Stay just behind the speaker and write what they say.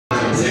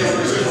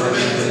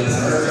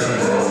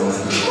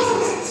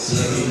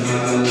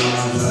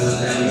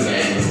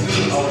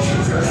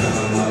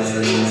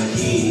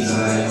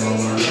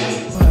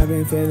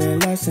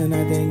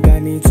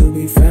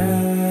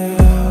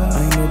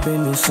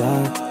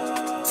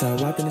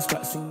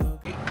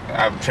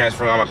I'm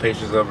transferring all my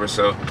patients over,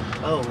 so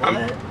Oh, what? I'm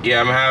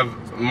gonna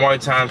have more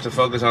time to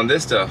focus on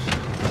this stuff.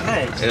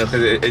 Nice. You know,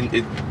 because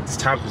it's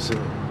time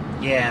consuming.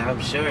 Yeah, I'm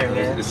sure,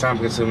 man. It's time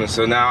consuming.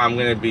 So now I'm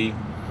gonna be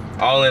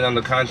all in on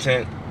the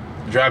content.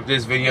 Drop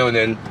this video, and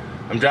then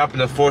I'm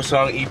dropping a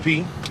 4-song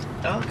EP.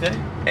 Okay.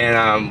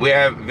 And we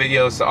have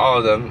videos to all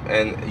of them,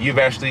 and you've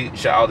actually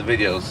shot all the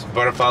videos.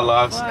 Butterfly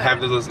Loves,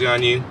 Happy Looks Good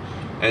on You,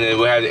 and then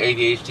we'll have the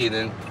ADHD, and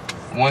then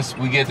once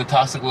we get the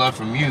Toxic Love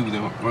from you,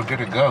 then we're good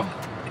to go.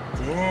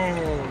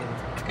 Dang.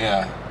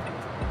 Yeah,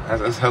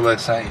 that's hella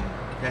exciting.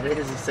 That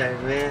is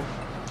exciting, man.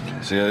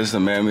 So yeah, this is the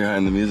man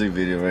behind the music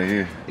video right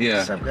here. Yeah.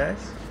 What's up, guys?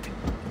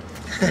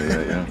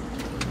 Yeah.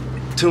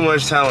 Too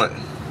much talent.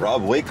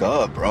 Rob, wake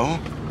up, bro.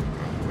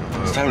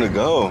 It's time to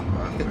go.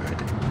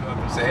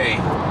 Say,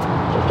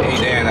 hey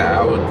Dan,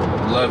 I would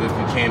love if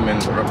you came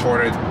and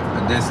recorded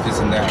this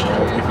and that,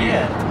 right? If you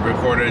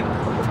recorded,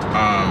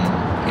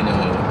 you know,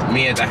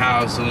 me at the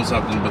house doing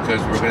something,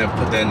 because we're gonna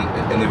put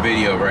that in the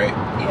video, right?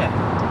 Yeah.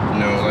 You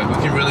know, like we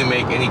can really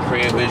make any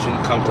creative vision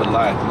come to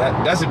life.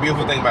 And that's a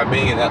beautiful thing about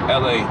being in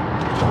LA.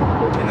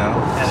 You know,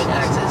 having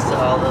access to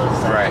all those.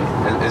 Right,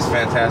 it's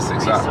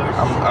fantastic. So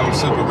I'm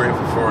super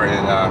grateful for it,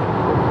 and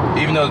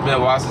even though it's been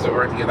a while since we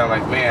worked together, I'm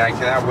like, man, I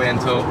cannot wait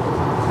until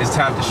it's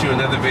time to shoot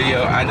another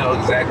video. I know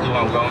exactly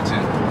what I'm going to.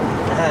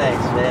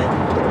 Nice, man.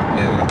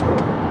 Yeah.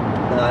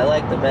 No, I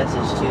like the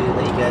message too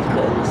that you guys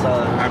put in the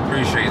song. I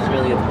appreciate it. It's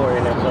really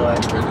important, I feel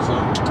like.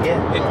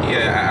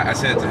 Yeah, I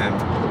sent it to him.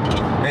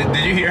 And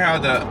did you hear how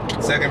the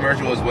second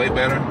version was way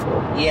better?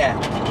 Yeah.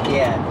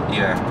 Yeah.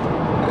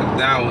 And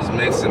that was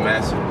mixed and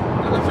mastered,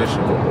 like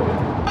official.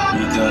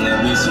 You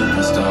gonna be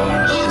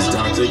superstar. It's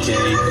Dr. K.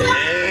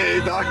 Hey,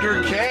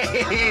 Dr. K!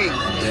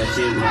 Let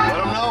him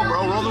know, bro.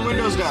 Roll the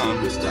windows down.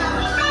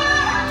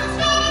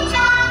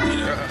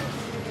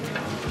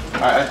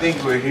 I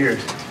think we're here.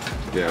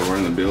 Yeah, we're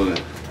in the building.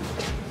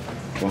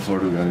 What floor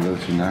do we gotta go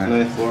to? 9?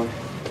 9th floor.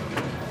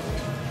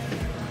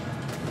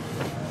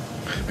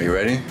 Are you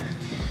ready?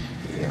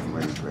 Yeah, I'm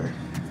ready for it.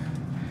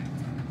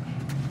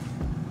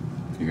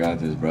 You got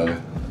this, brother.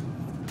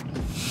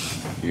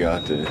 You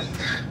got this.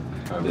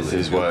 This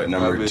is what,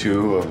 number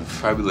 2 of...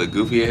 Probably look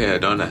goofy ahead,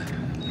 don't I?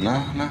 No.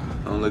 I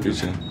don't look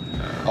goofy.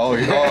 Oh,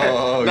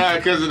 Nah,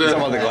 because of the... You talking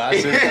about the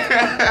glasses?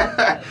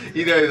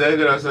 You know, that's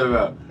what I'm talking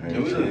about. Hey,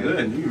 We look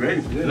good. You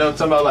ready for this? No, I'm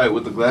talking about like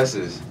with the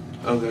glasses.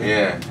 Okay.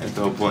 Yeah, that's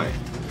the whole point.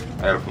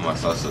 I gotta put my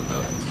sauce up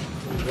though.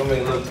 Gonna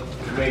make look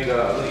good.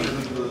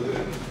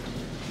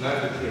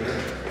 Not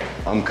here.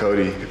 I'm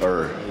Cody,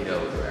 or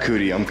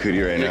Cootie. I'm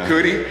Cootie right now.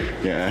 Cootie?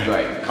 Yeah.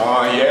 Like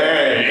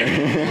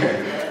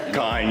Kanye.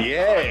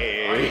 Kanye.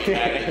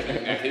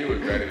 He was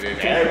credited.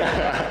 He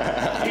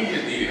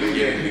just needed to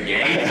get in the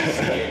game.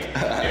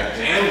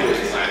 And was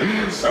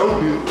like, so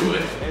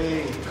good.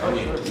 Hey,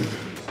 Kanye.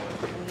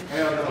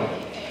 Hell no.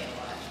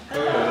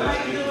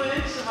 How you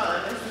doing?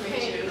 Siobhan, nice to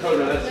meet you.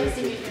 Cody, let's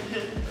see.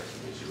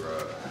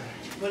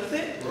 What is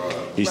it?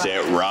 He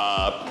said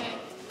Rob.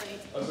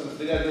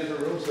 They got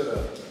different rooms set up.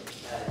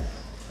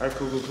 Alright,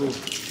 cool.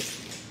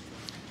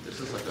 This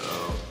is like a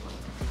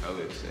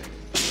LA thing.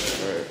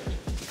 Alright.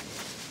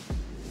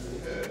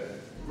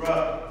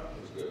 Rob.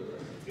 What's good, bro?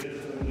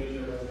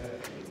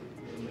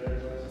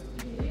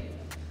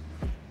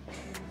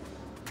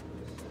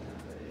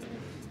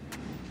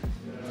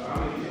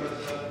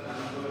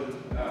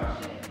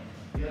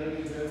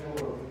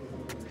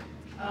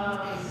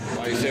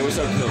 You say what's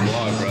up to the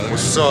vlog, brother?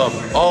 What's up?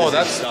 Oh,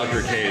 that's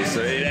Dr. K.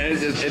 So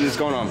it's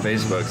going on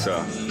Facebook,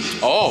 so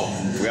oh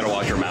we gotta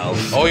watch our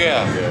mouths. oh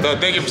yeah.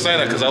 Thank you for saying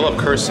that because I love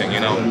cursing.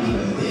 You know.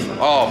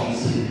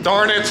 Oh,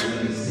 darn it!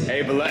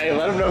 Hey, but let him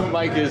know who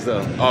Mike is,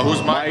 though. Oh,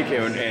 who's Mike?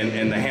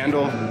 And the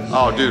handle.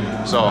 Oh, dude.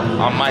 So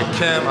I'm Mike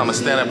Kim. I'm a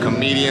stand-up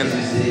comedian.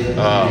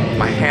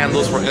 My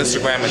handles for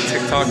Instagram and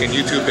TikTok and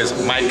YouTube is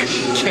Mike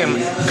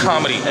Kim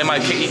Comedy.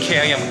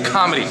 MIKEKIM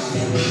Comedy.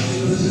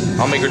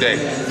 I'll make your day.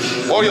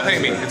 Or you'll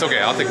hate me. It's okay.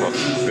 I'll take both.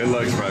 Good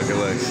looks, bro. Good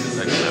looks.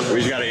 We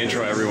just gotta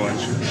intro everyone.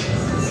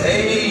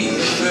 Hey,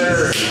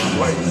 sir.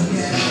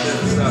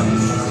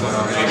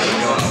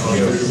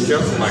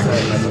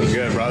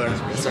 Good, brother.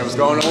 What's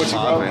going on with you,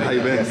 bro? Man, how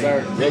you been? Yes,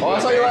 sir. Oh, I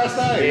saw you last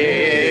night.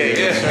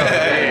 Yeah.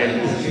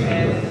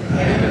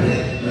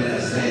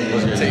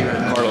 What's your take?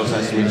 Carlos,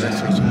 nice to meet you.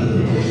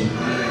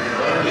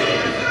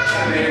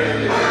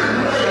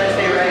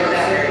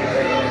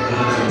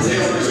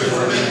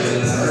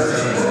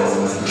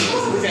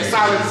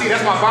 Silent C,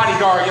 that's my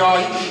bodyguard, y'all.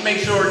 He make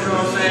sure, you know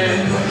what I'm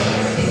saying?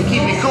 He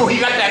keep me cool. He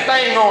got that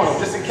thing on him,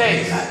 just in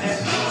case.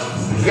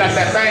 He got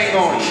that thing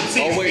on him.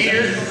 See his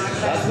ears?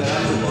 That's the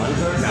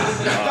bodyguard?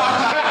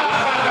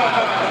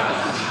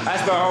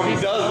 That's the homie. He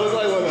does look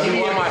like one of them.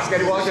 He in my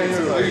steady walking.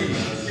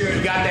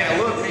 He got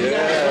that look, man. He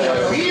got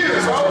that beard,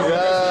 bro.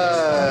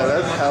 Yeah,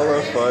 that's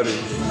hella funny.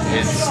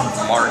 It's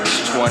March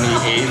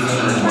 28th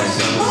or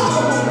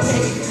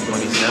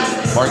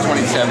 27th. March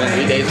 27th.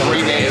 3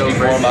 days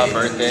before my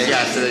birthday.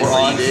 Yeah, so we're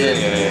on the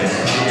same.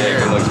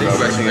 Yeah, look, bro,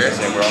 we're on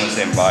the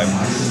same vibe.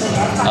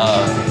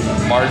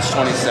 March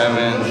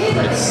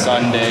 27th. It's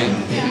Sunday.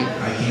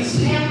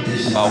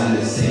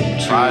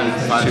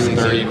 about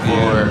 2:34.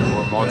 We're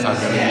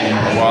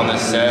multi-millionaire. We're on the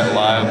set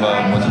live.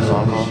 What's the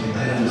song called?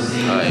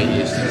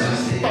 ADHD.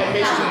 I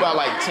missed you about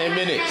like 10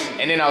 minutes.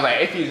 And then I was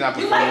like, if he's not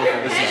performing,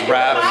 This is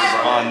raps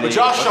on. but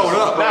y'all showed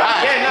up. The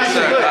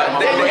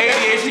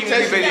ADHD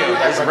music video.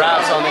 It's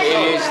raps on the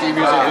ADHD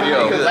music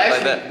video.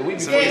 Like that. The week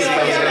before you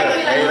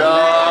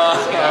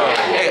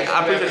Hey,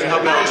 I appreciate you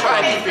helping out.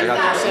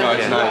 No,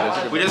 it's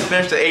not. We just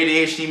finished the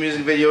ADHD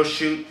music video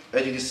shoot.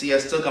 As you can see, I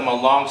still got my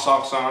long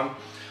socks on.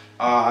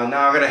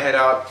 Now I'm gonna head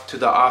out to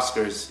the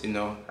Oscars. You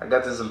know, I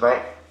got this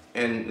event,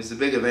 and it's a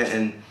big event,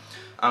 and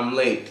I'm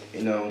late.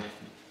 You know,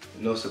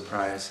 no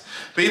surprise.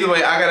 But either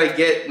way, I gotta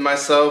get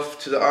myself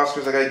to the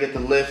Oscars. I gotta get the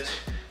lift,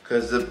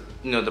 cause the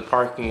the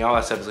parking, all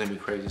that stuff is gonna be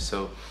crazy.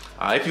 So,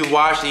 if you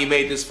watched and you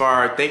made this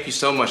far, thank you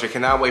so much. I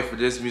cannot wait for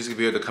this music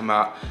video to come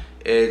out.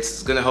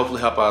 It's gonna hopefully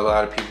help out a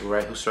lot of people,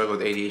 right, who struggle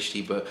with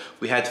ADHD, but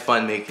we had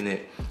fun making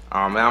it.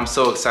 And I'm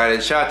so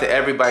excited. Shout out to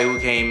everybody who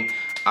came.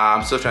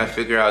 I'm still trying to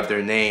figure out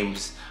their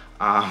names,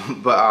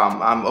 but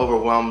I'm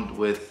overwhelmed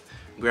with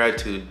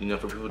gratitude,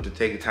 for people to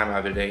take the time out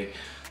of their day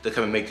to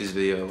come and make this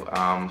video.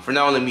 For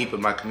not only me,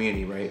 but my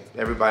community, right?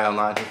 Everybody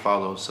online who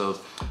follows. So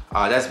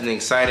that's been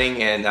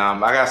exciting, and I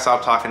gotta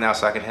stop talking now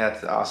so I can head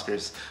to the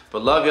Oscars.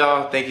 But love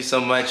y'all, thank you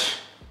so much.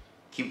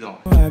 Keep going.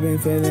 I've been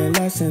feeling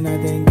lost and I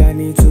think I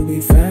need to be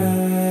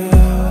found.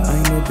 I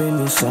ain't no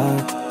business,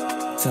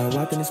 so I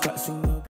walk in the spot,